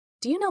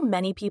Do you know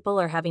many people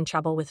are having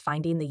trouble with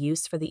finding the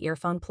use for the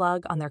earphone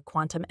plug on their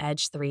Quantum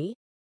Edge 3?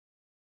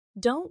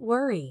 Don't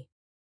worry.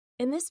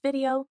 In this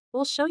video,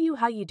 we'll show you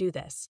how you do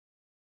this.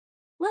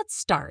 Let's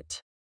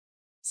start.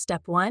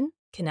 Step 1.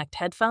 Connect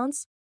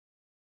headphones.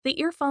 The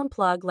earphone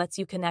plug lets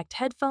you connect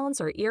headphones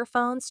or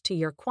earphones to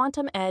your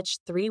Quantum Edge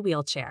 3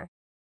 wheelchair.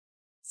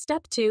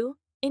 Step 2.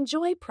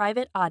 Enjoy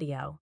private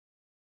audio.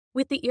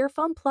 With the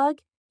earphone plug,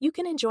 you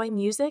can enjoy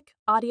music,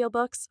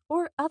 audiobooks,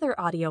 or other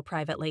audio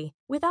privately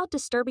without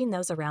disturbing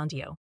those around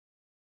you.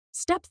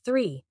 Step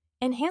 3.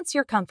 Enhance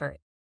your comfort.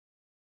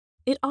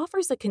 It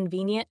offers a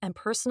convenient and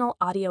personal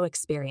audio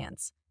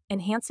experience,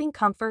 enhancing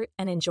comfort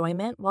and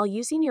enjoyment while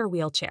using your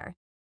wheelchair.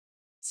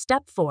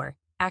 Step 4.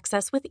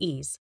 Access with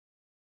ease.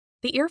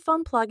 The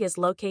earphone plug is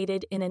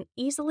located in an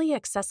easily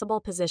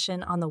accessible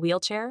position on the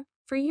wheelchair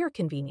for your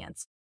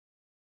convenience.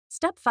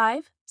 Step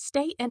 5.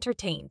 Stay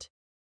entertained.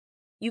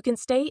 You can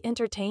stay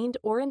entertained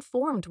or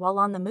informed while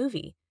on the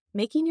movie,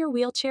 making your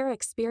wheelchair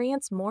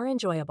experience more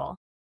enjoyable.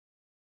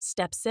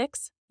 Step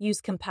 6.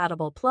 Use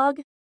compatible plug.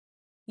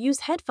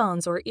 Use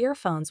headphones or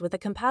earphones with a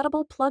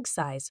compatible plug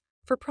size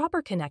for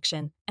proper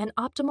connection and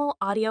optimal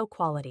audio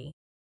quality.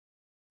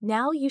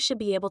 Now you should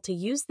be able to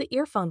use the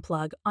earphone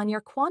plug on your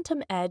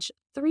Quantum Edge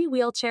 3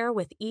 wheelchair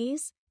with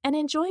ease and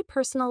enjoy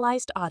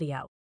personalized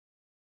audio.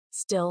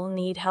 Still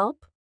need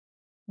help?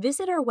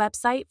 Visit our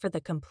website for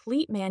the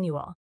complete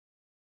manual.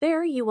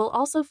 There you will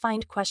also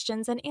find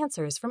questions and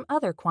answers from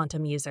other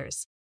Quantum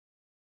users.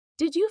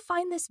 Did you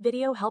find this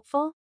video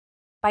helpful?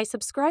 By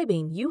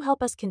subscribing, you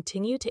help us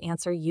continue to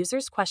answer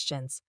users'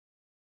 questions.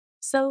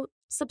 So,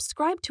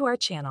 subscribe to our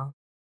channel.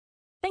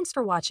 Thanks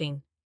for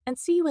watching, and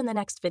see you in the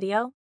next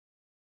video.